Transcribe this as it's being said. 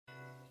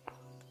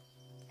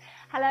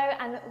Hello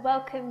and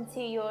welcome to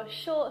your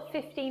short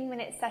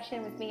 15-minute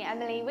session with me,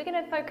 Emily. We're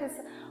going to focus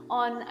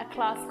on a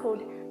class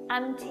called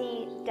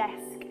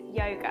anti-desk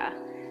yoga.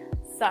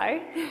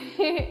 So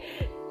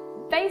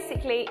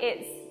basically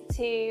it's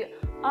to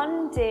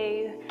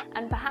undo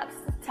and perhaps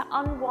to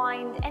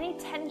unwind any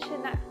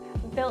tension that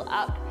built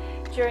up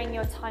during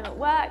your time at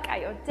work,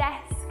 at your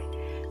desk.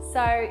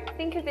 So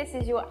think of this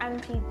as your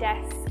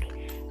anti-desk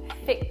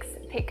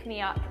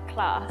pick-me-up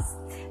class.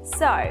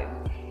 So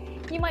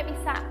you might be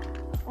sat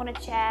on a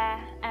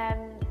chair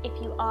if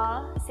you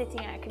are sitting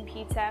at a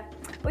computer,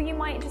 or you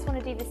might just want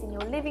to do this in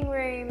your living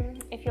room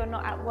if you're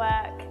not at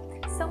work.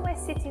 Somewhere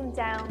sitting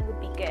down would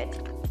be good.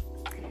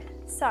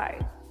 So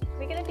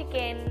we're going to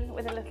begin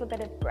with a little bit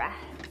of breath,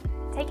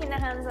 taking the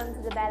hands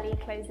onto the belly,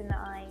 closing the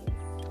eyes.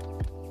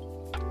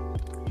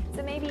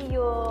 So maybe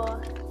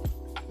you're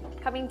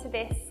coming to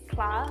this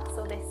class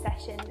or this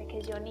session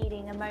because you're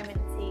needing a moment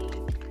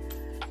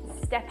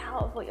to step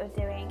out of what you're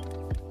doing.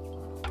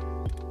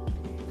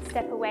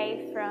 Step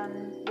away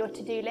from your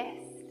to-do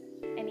list,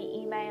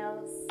 any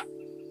emails,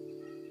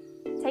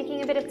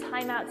 taking a bit of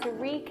time out to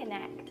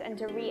reconnect and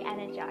to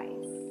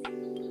re-energize.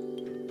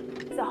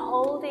 So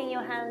holding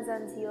your hands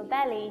onto your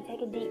belly,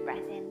 take a deep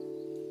breath in.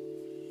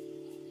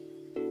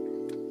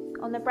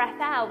 On the breath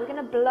out, we're going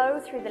to blow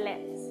through the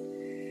lips.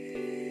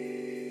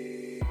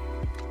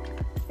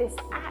 This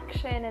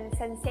action and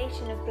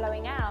sensation of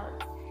blowing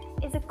out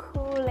is a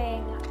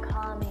cooling,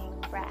 calming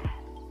breath.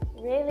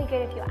 Really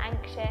good if you're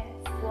anxious,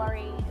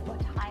 worried or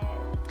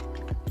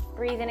tired.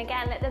 Breathe in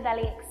again, let the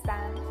belly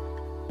expand.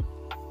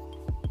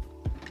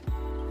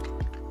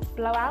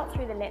 Blow out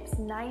through the lips,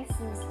 nice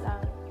and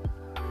slow.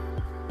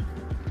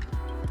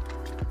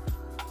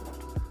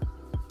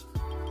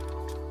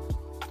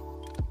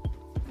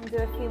 And do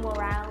a few more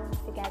rounds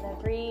together,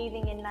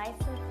 breathing in nice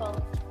and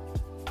full.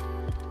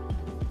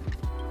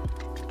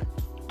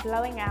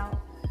 Blowing out.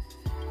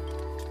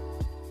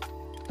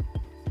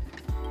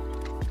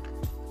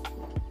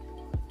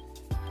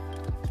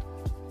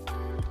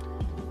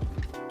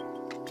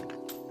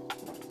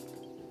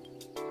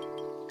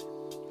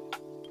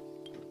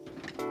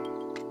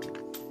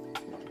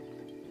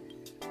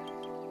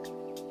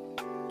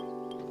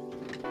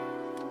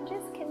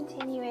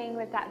 Continuing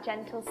with that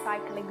gentle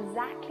cycle,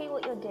 exactly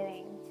what you're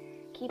doing.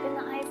 Keeping the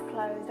eyes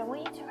closed, I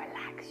want you to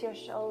relax your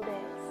shoulders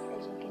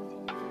as you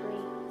continue to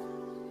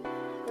breathe.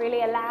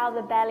 Really allow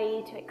the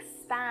belly to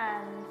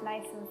expand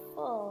nice and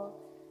full.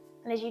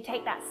 And as you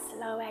take that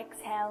slow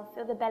exhale,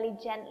 feel the belly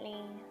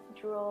gently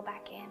draw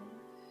back in.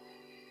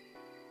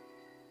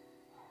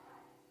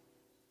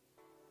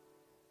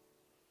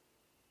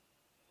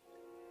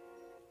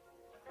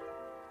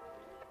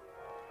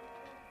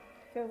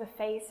 Feel the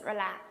face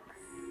relax.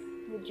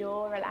 The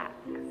jaw relax,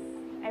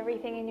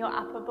 everything in your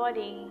upper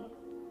body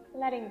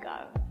letting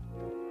go.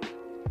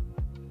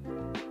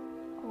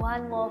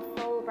 One more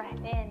full breath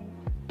in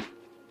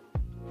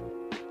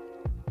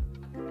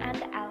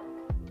and out.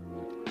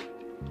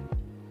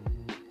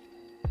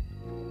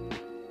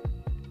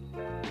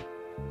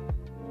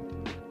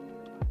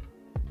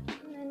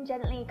 And then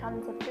gently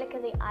come to flicker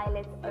the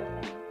eyelids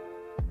open,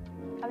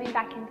 coming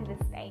back into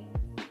the space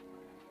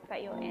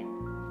that you're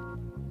in.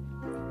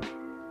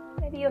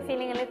 Maybe you're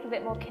feeling a little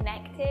bit more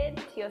connected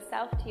to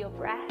yourself, to your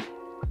breath,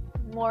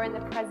 more in the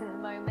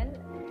present moment.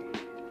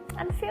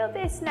 And feel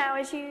this now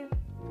as you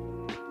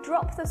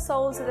drop the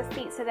soles of the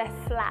feet so they're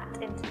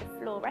flat into the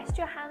floor. Rest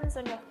your hands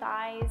on your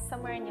thighs,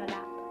 somewhere in your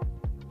lap.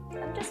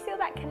 And just feel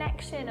that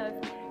connection of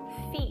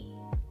feet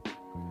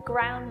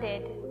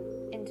grounded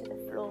into the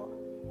floor.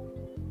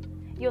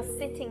 Your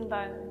sitting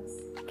bones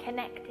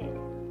connected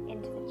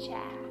into the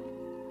chair.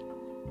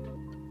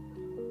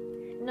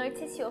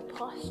 Notice your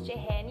posture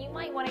here, and you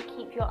might want to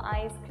keep your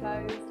eyes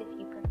closed if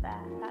you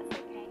prefer, that's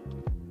okay.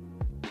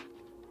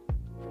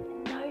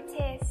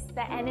 Notice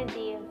the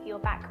energy of your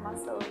back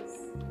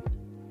muscles.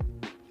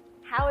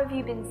 How have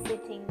you been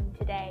sitting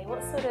today?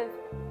 What sort of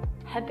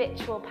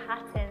habitual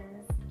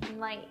patterns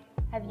might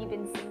have you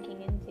been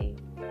sinking into?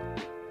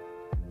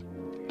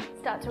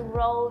 Start to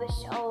roll the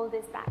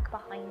shoulders back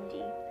behind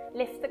you.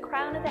 Lift the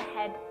crown of the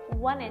head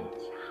 1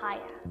 inch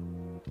higher.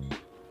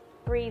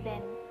 Breathe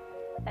in.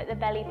 Let the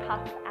belly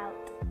puff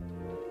out.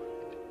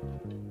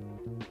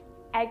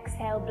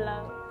 Exhale,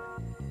 blow.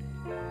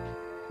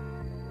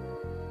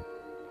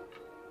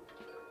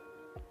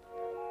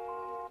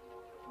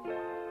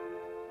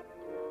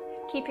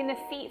 Keeping the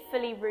feet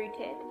fully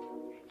rooted,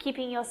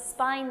 keeping your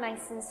spine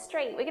nice and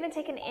straight. We're going to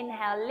take an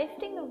inhale,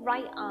 lifting the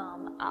right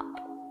arm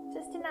up,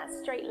 just in that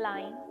straight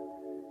line.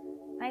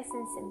 Nice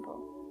and simple.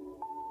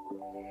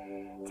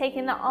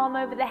 Taking the arm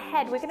over the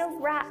head, we're going to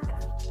wrap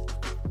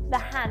the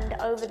hand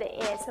over the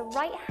ear. So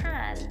right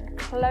hand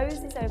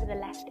closes over the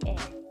left ear.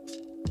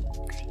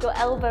 Your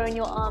elbow and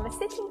your arm are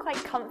sitting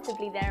quite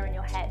comfortably there on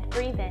your head.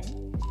 Breathe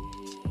in.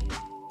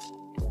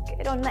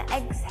 Good. On the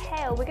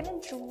exhale, we're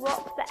going to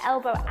drop the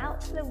elbow out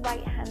to the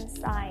right hand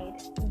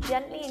side,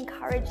 gently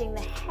encouraging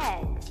the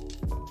head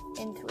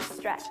into a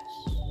stretch.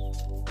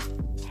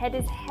 Head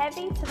is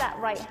heavy to that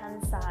right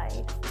hand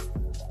side,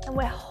 and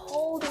we're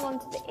holding on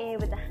onto the ear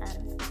with the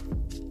hand.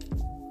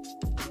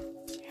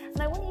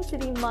 And I want you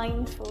to be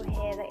mindful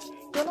here that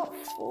you're not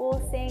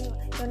forcing,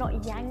 you're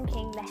not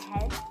yanking the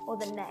head or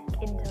the neck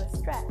into a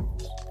stretch,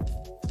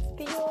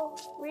 but you're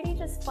really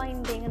just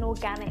finding an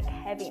organic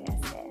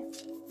heaviness here.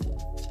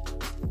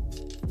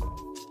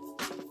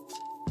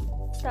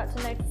 Start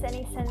to notice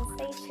any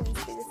sensations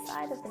through the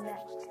side of the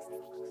neck.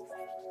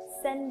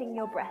 Sending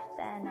your breath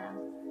there now.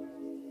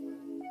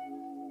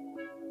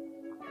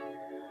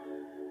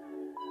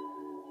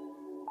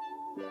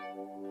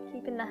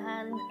 Keeping the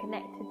hand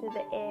connected to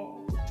the ear.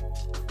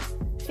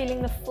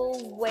 Feeling the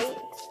full weight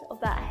of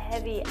that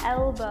heavy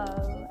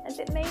elbow as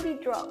it maybe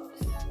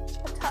drops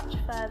a touch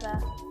further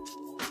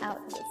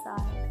out to the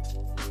side.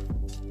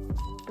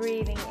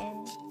 Breathing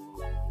in.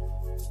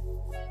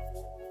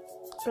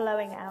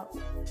 Blowing out.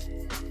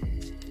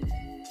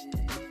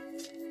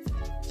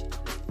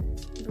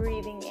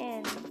 Breathing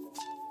in,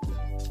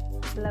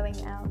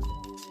 blowing out.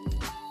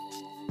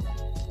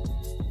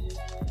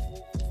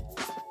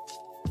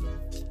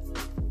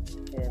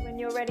 Good. When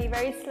you're ready,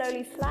 very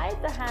slowly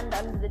slide the hand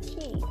under the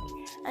cheek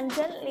and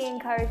gently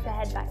encourage the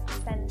head back to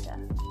center.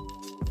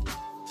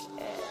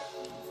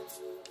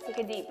 Good. Take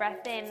a deep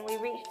breath in. We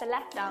reach the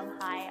left arm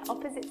high,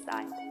 opposite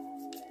side.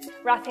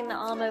 Wrapping the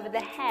arm over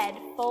the head,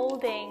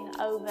 folding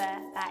over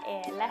that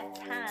ear. Left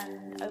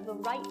hand over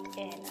right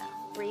ear now.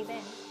 Breathe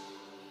in.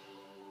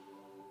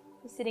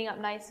 You're sitting up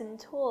nice and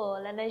tall,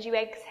 and as you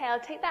exhale,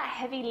 take that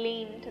heavy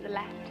lean to the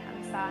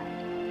left-hand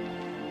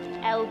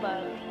side.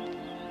 Elbow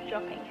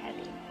dropping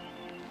heavy.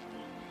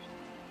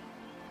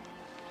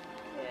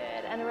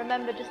 Good, and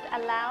remember, just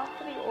allow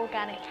for the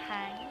organic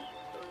hang.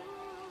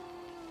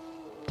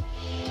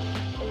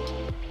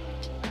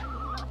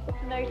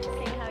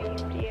 Noticing how you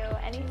feel,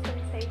 any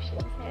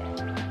sensations here.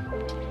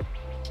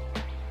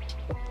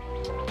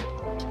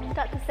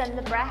 Start to send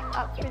the breath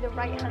up through the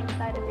right-hand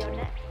side of your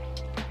neck.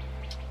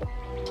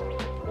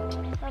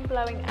 And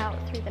blowing out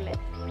through the lips.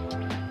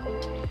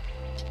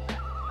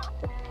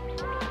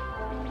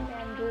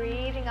 And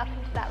breathing up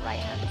into that right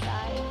hand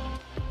side.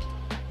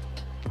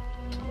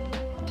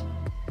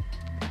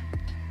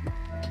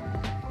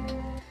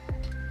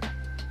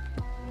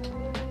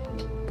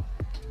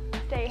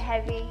 Stay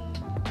heavy,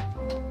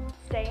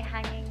 stay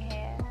hanging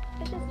here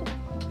for just a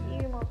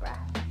few more breaths.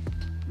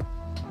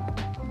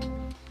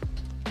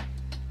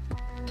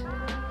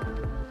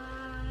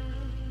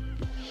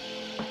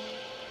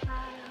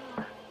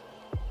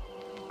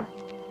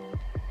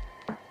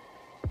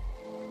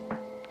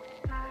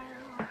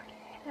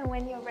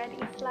 When you're ready,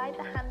 slide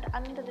the hand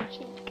under the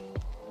cheek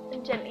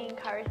and gently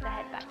encourage the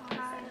head back to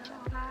the center.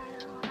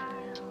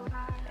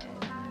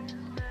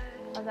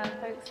 Well done,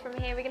 folks. From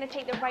here, we're going to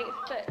take the right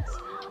foot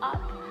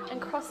up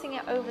and crossing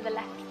it over the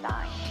left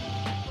thigh.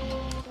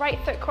 Right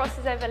foot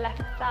crosses over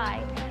left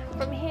thigh.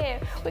 From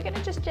here, we're going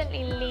to just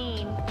gently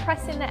lean,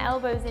 pressing the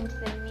elbows into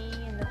the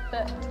knee and the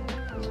foot,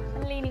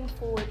 and leaning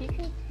forward. You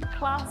can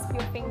clasp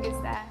your fingers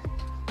there.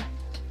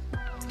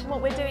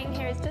 What we're doing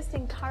here is just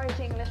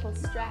encouraging a little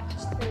stretch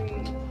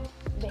through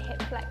the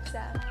hip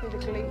flexor, through the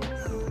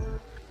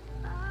glutes.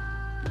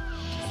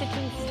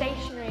 Sitting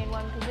stationary in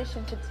one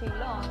position for too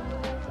long,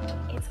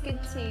 it's good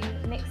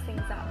to mix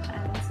things up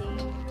and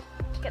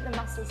to get the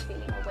muscles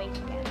feeling awake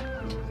again.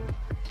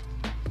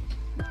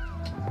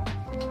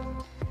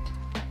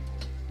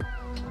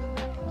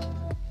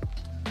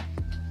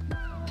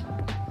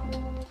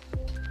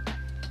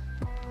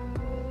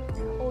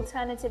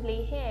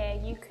 Alternatively here,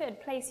 you could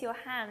place your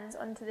hands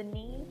onto the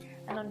knee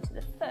and onto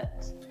the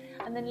foot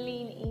and then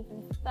lean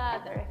even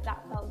further if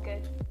that felt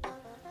good.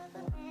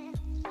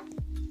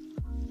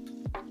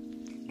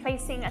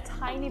 Placing a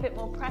tiny bit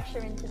more pressure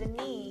into the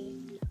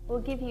knee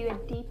will give you a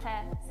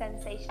deeper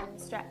sensation and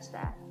stretch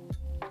there.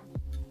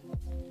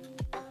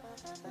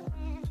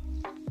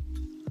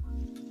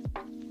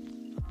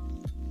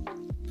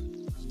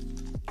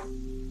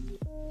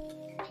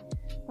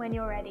 When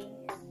you're ready,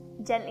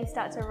 gently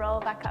start to roll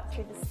back up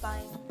through the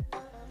spine.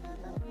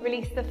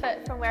 Release the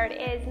foot from where it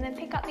is and then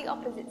pick up the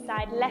opposite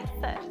side, left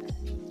foot.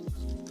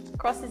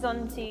 Crosses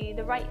onto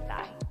the right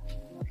thigh.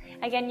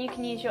 Again, you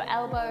can use your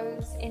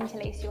elbows,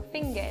 interlace your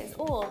fingers,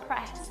 or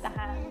press the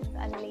hands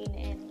and lean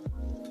in.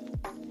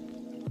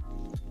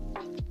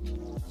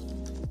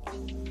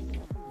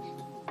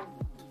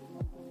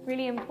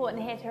 Really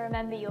important here to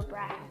remember your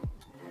breath.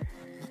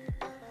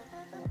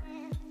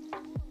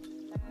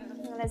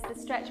 And as the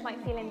stretch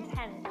might feel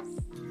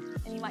intense,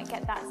 and you might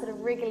get that sort of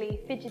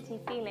wriggly,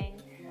 fidgety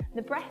feeling,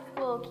 the breath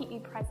will keep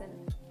you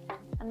present,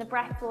 and the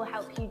breath will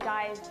help you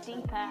dive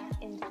deeper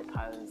into the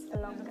pose for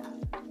longer.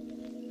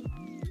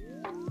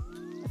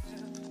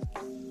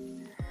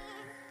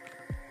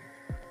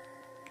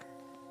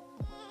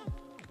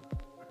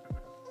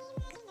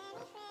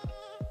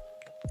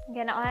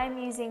 Again, I'm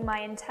using my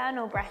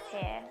internal breath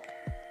here,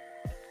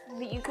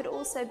 but you could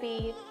also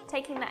be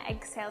taking that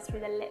exhale through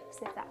the lips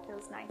if that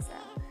feels nicer.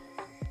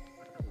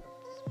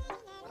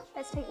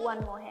 Let's take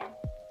one more here.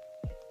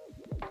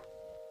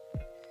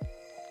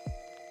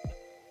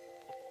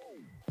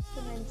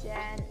 And then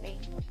gently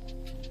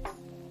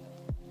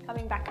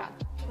Coming back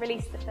up.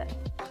 Release the foot.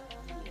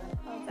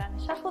 Well done.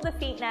 Shuffle the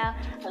feet now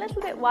a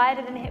little bit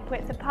wider than hip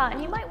width apart,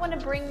 and you might want to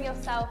bring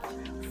yourself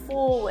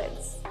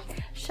forwards.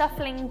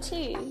 Shuffling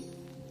to,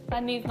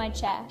 I move my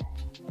chair,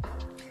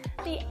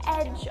 the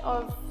edge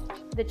of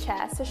the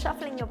chair, so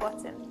shuffling your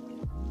bottom.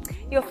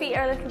 Your feet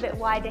are a little bit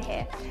wider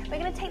here. We're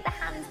going to take the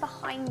hands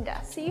behind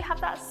us, so you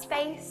have that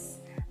space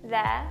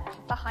there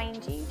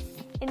behind you.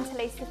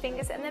 Interlace the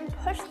fingers and then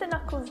push the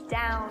knuckles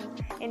down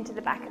into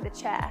the back of the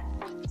chair.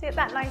 So get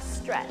that nice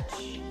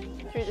stretch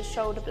through the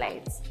shoulder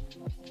blades.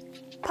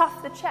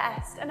 Puff the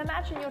chest and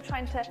imagine you're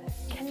trying to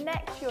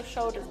connect your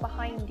shoulders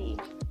behind you.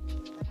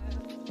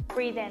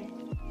 Breathe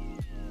in.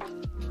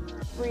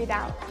 Breathe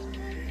out.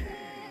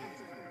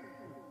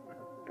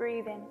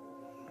 Breathe in.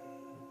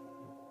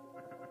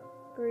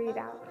 Breathe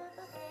out.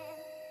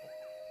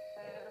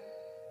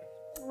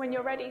 When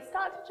you're ready,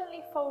 start to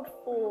gently fold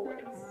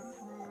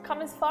forwards.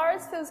 Come as far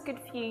as feels good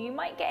for you. You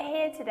might get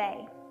here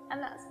today,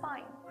 and that's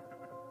fine.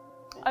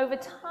 Over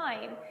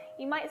time,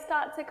 you might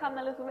start to come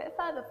a little bit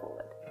further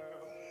forward.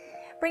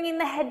 Bringing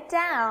the head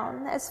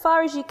down as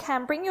far as you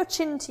can, bring your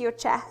chin to your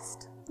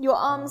chest. Your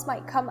arms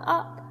might come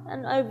up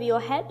and over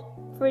your head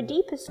for a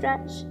deeper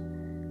stretch,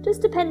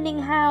 just depending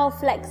how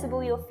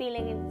flexible you're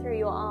feeling in through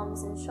your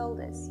arms and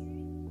shoulders.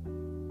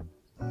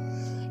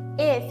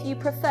 If you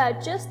prefer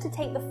just to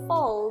take the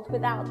fold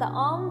without the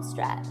arm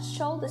stretch,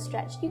 shoulder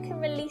stretch, you can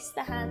release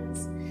the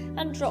hands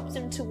and drop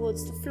them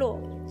towards the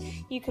floor.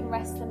 You can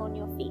rest them on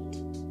your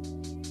feet.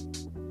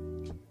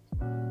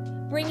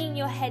 Bringing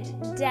your head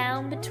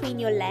down between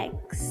your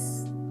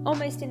legs,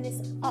 almost in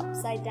this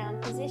upside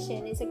down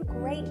position, is a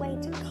great way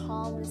to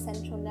calm the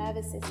central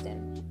nervous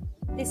system.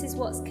 This is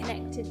what's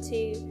connected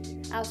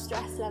to our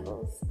stress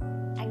levels,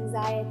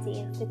 anxiety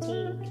and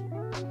fatigue.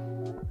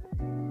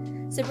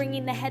 So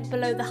bringing the head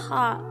below the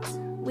heart,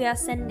 we are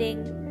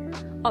sending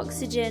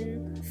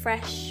oxygen,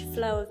 fresh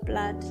flow of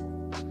blood,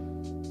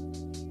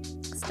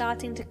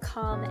 starting to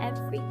calm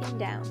everything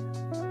down.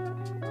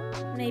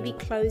 Maybe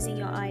closing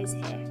your eyes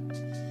here.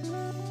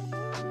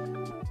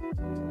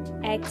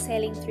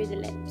 Exhaling through the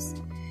lips.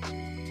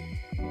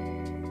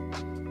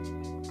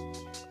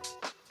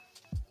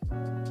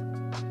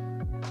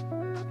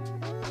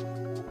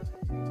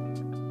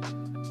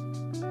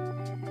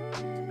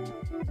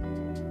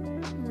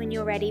 When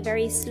you're ready,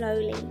 very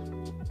slowly,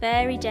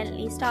 very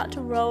gently, start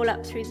to roll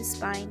up through the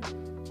spine.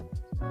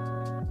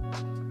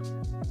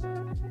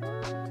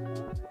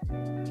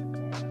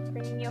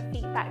 Bringing your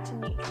feet back to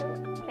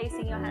neutral,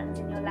 placing your hands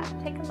in your lap.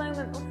 Take a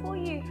moment before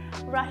you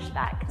rush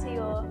back to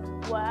your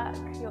work,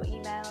 your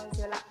emails,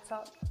 your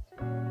laptop.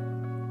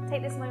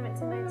 Take this moment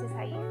to notice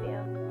how you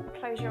feel.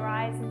 Close your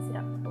eyes and sit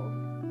up tall.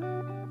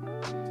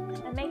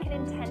 And make an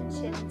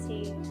intention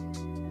to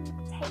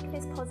take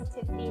this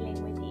positive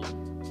feeling with you